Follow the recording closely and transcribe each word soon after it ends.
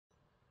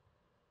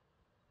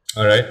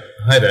Alright,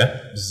 hi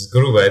there, this is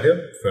Guru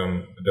Vaidya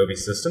from Adobe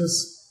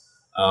Systems,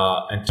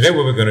 and today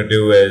what we're going to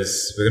do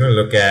is we're going to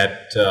look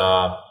at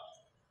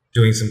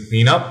doing some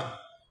cleanup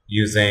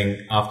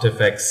using After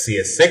Effects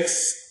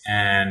CS6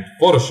 and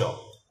Photoshop.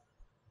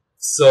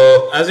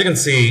 So as you can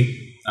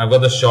see, I've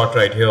got the shot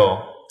right here,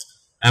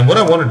 and what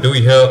I want to do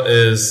here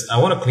is I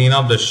want to clean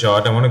up the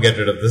shot. I want to get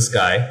rid of this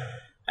guy,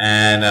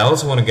 and I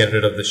also want to get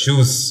rid of the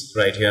shoes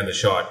right here in the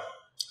shot.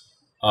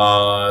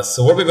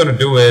 So what we're going to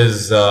do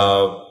is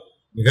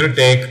we're going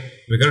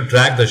to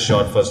drag the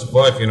shot. First of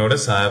all, if you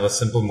notice, I have a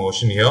simple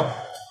motion here,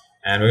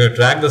 and we're going to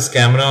drag this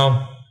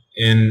camera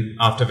in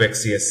After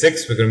Effects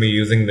CS6. We're going to be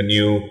using the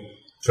new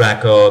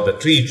tracker, the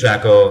tree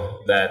tracker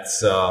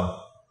that's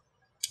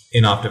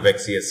in After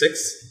Effects CS6,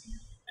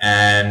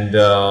 and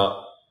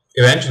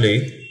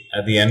eventually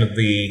at the end of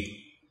the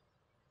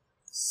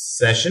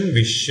session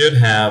we should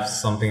have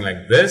something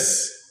like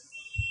this.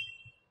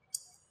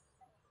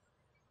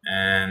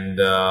 And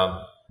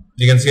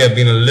you can see I've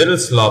been a little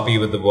sloppy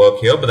with the work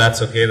here, but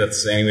that's okay.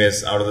 That's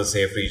anyways out of the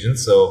safe region,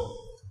 so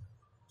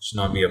should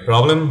not be a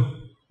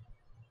problem.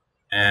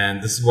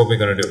 And this is what we're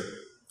going to do.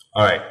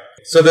 Alright,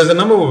 so there's a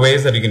number of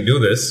ways that you can do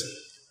this,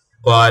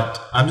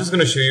 but I'm just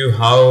going to show you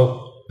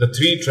how the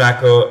tree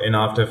tracker in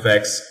After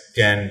Effects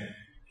can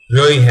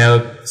really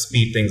help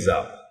speed things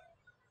up.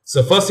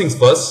 So first things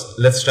first,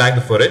 let's track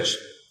the footage.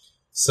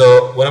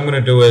 So what I'm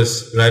going to do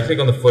is right click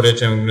on the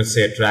footage and I'm going to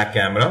say track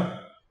camera.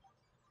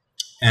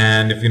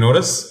 And if you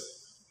notice,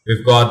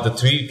 we've got the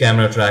 3D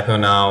camera tracker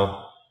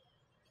now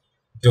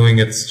doing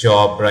its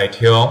job right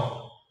here.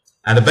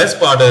 And the best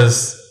part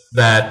is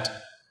that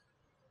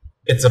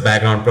it's a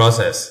background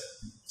process.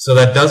 So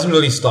that doesn't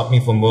really stop me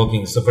from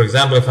working. So for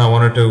example, if I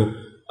wanted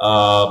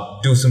to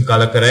do some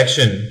color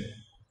correction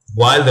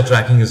while the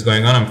tracking is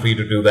going on, I'm free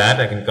to do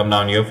that. I can come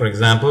down here, for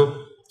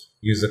example,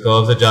 use the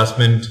curves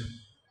adjustment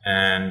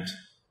and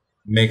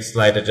make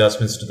slight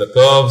adjustments to the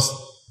curves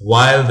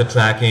while the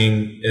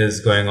tracking is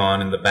going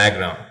on in the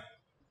background,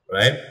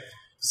 right?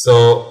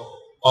 So,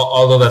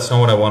 although that's not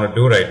what I want to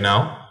do right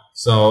now,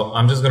 so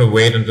I'm just going to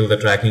wait until the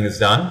tracking is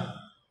done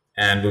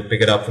and we'll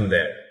pick it up from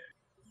there.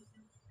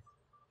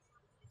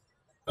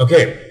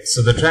 Okay,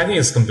 so the tracking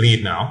is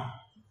complete now,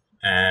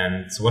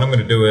 and so what I'm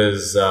going to do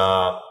is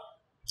let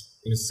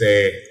me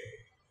say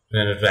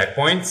render track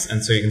points,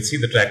 and so you can see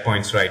the track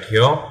points right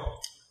here.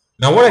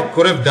 Now what I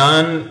could have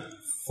done,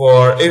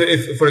 for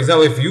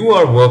example, if you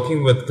are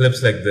working with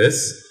clips like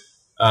this,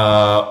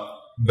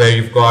 where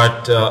you've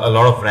got a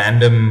lot of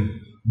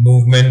random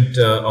movement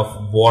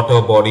of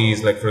water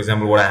bodies, like for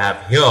example what I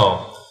have here,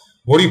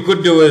 what you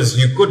could do is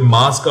you could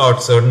mask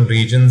out certain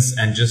regions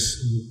and just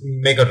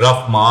make a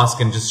rough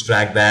mask and just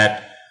drag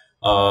that,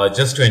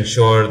 just to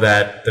ensure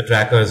that the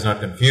tracker is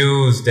not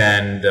confused,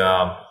 and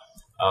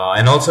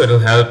also it'll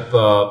help,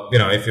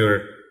 if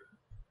you're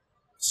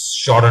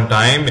short on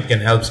time, it can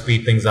help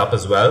speed things up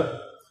as well.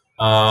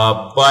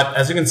 But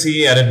as you can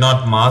see, I did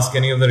not mask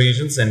any of the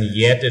regions, and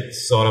yet it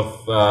sort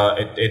of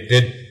it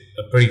did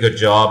a pretty good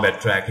job at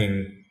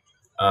tracking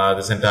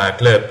this entire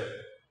clip.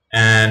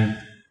 And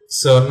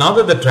so now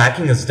that the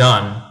tracking is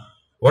done,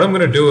 what I'm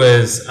going to do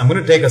is I'm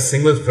going to take a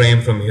single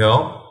frame from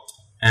here,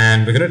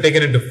 and we're going to take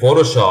it into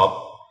Photoshop,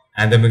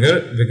 and then we're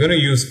going to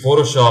use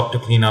Photoshop to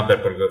clean up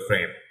that particular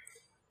frame.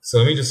 So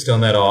let me just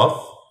turn that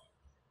off,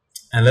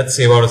 and let's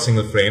save out a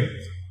single frame.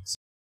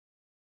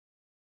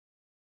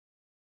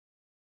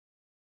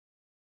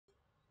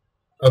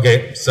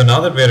 Okay, so now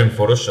that we're in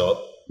Photoshop,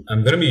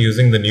 I'm going to be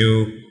using the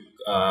new,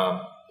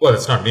 well,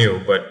 it's not new,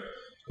 but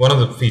one of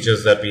the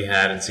features that we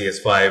had in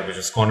CS5, which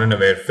is content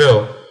aware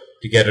fill,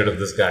 to get rid of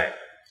this guy.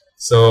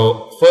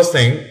 So first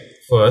thing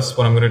first,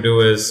 what I'm going to do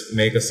is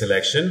make a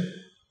selection,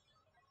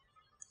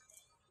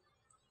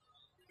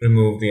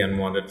 remove the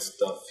unwanted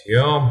stuff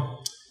here,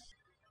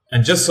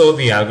 and just so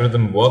the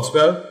algorithm works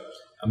well,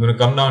 I'm going to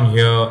come down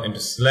here into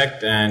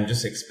select and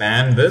just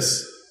expand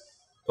this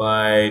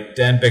by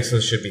 10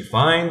 pixels should be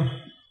fine.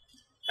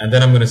 And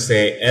then I'm going to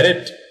say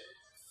edit,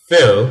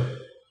 fill,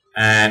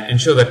 and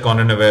ensure that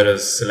content aware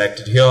is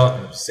selected here.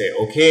 And say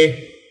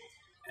OK,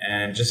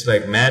 and just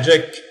like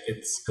magic,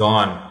 it's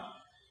gone.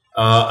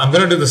 I'm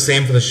going to do the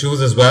same for the shoes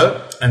as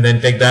well, and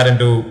then take that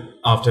into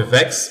After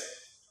Effects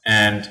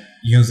and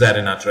use that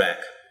in our track.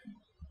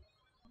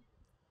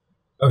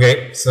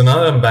 Okay, so now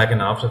that I'm back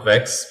in After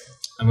Effects,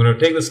 I'm going to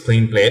take this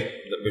clean plate,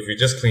 which we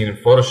just cleaned in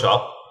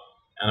Photoshop,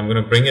 and I'm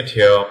going to bring it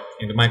here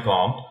into my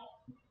comp.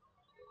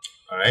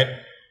 Alright.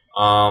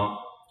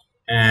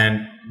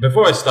 And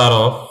before I start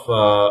off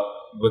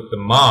with the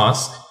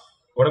mask,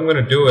 what I'm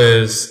going to do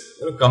is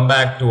I'm going to come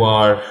back to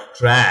our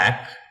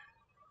track,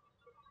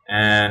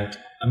 and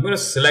I'm going to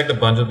select a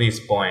bunch of these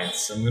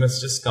points. I'm going to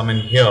just come in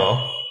here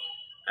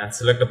and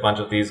select a bunch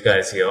of these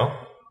guys here.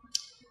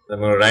 I'm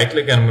going to right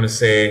click and I'm going to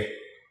say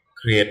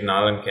create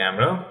null in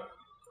camera.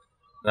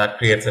 That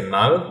creates a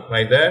null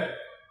right there.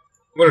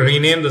 I'm going to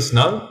rename this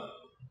null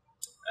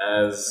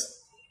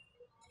as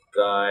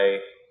guy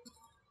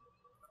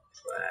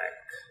track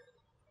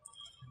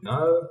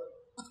null,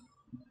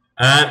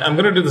 and I'm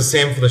going to do the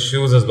same for the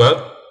shoes as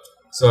well.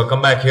 So I'll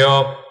come back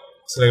here,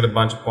 select a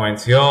bunch of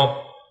points here,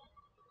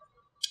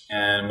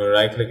 and we'll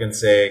right click and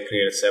say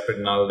create a separate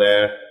null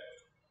there.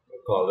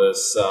 We'll call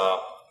this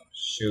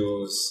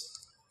shoes.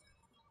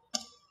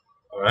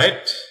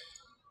 Alright.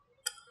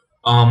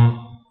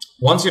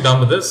 Once you're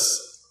done with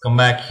this, come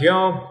back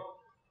here,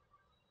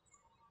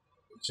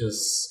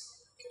 just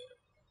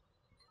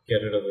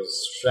get rid of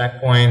those track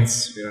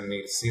points. We don't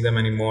need to see them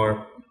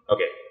anymore.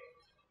 Okay,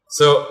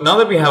 so now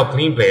that we have a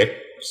clean plate,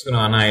 I'm just going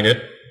to unhide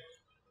it,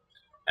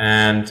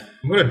 and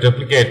I'm going to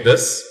duplicate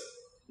this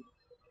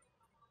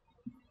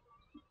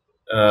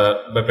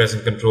by pressing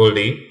Ctrl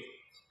D,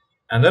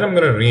 and then I'm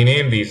going to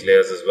rename these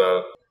layers as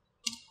well.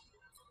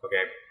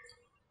 Okay,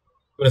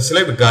 I'm going to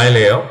select the guy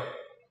layer,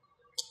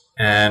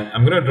 and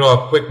I'm going to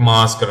draw a quick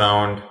mask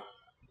around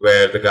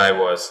where the guy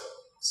was.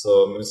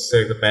 So I'm going to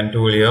select the pen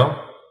tool here.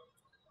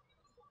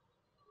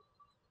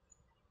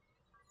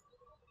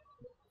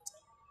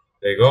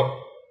 There you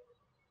go.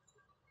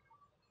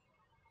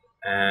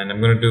 And I'm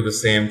going to do the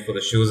same for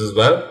the shoes as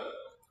well.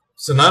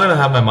 So now that I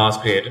have my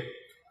mask created,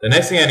 the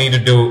next thing I need to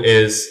do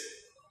is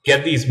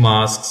get these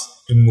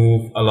masks to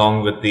move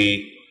along with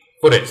the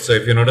footage. So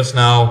if you notice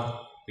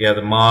now, we have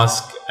the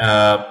mask,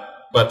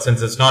 but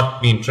since it's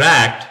not being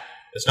tracked,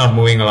 it's not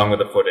moving along with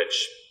the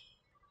footage.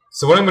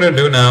 So what I'm going to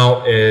do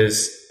now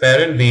is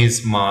parent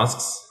these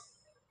masks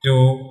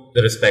to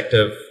the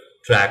respective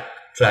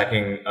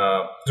tracking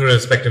to the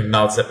respective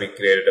nulls that we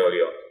created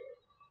earlier.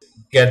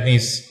 Turn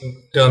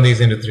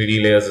these into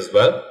 3D layers as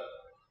well,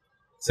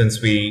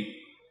 since we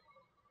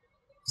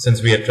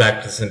had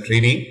tracked this in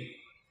 3D.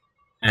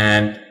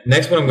 And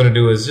next, what I'm going to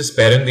do is just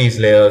parent these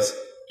layers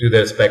to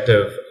their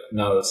respective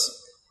nulls.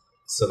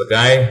 So the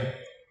guy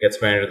gets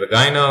parented to the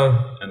guy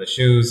null, and the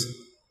shoes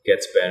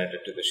gets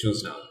parented to the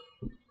shoes null.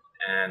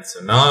 And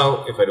so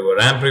now, if I do a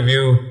ramp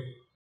review,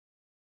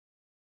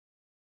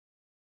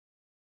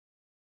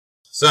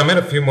 so I made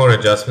a few more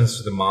adjustments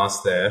to the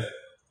mask there,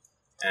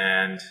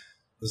 and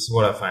this is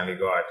what I finally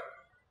got.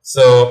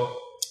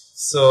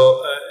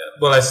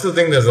 Well, I still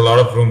think there's a lot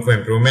of room for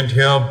improvement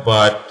here,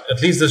 but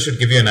at least this should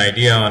give you an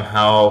idea on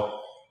how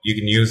you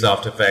can use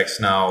After Effects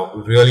now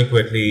really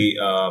quickly,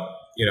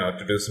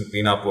 to do some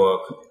cleanup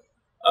work.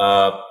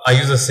 I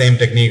use the same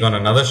technique on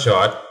another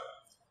shot,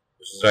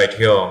 which is right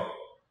here,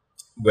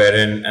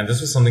 and this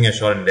was something I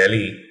shot in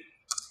Delhi,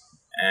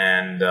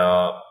 and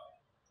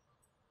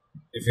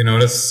if you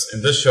notice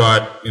in this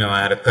shot,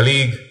 I had a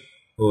colleague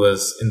who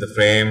was in the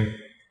frame,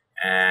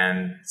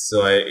 and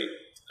so I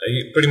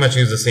pretty much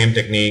used the same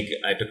technique.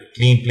 I took a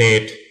clean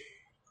plate,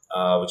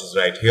 which is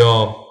right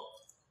here,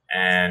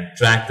 and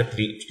tracked the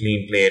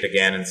clean plate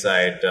again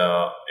inside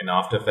in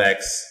After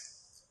Effects,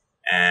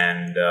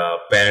 and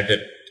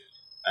parented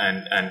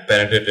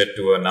it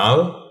to a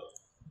null,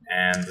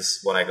 and this is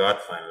what I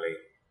got finally.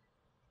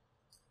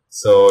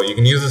 So you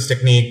can use this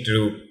technique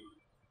to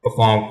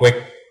perform quick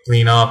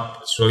cleanup.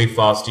 It's really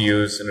fast to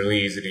use and really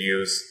easy to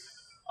use.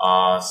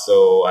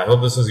 So I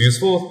hope this was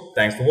useful.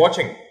 Thanks for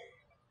watching.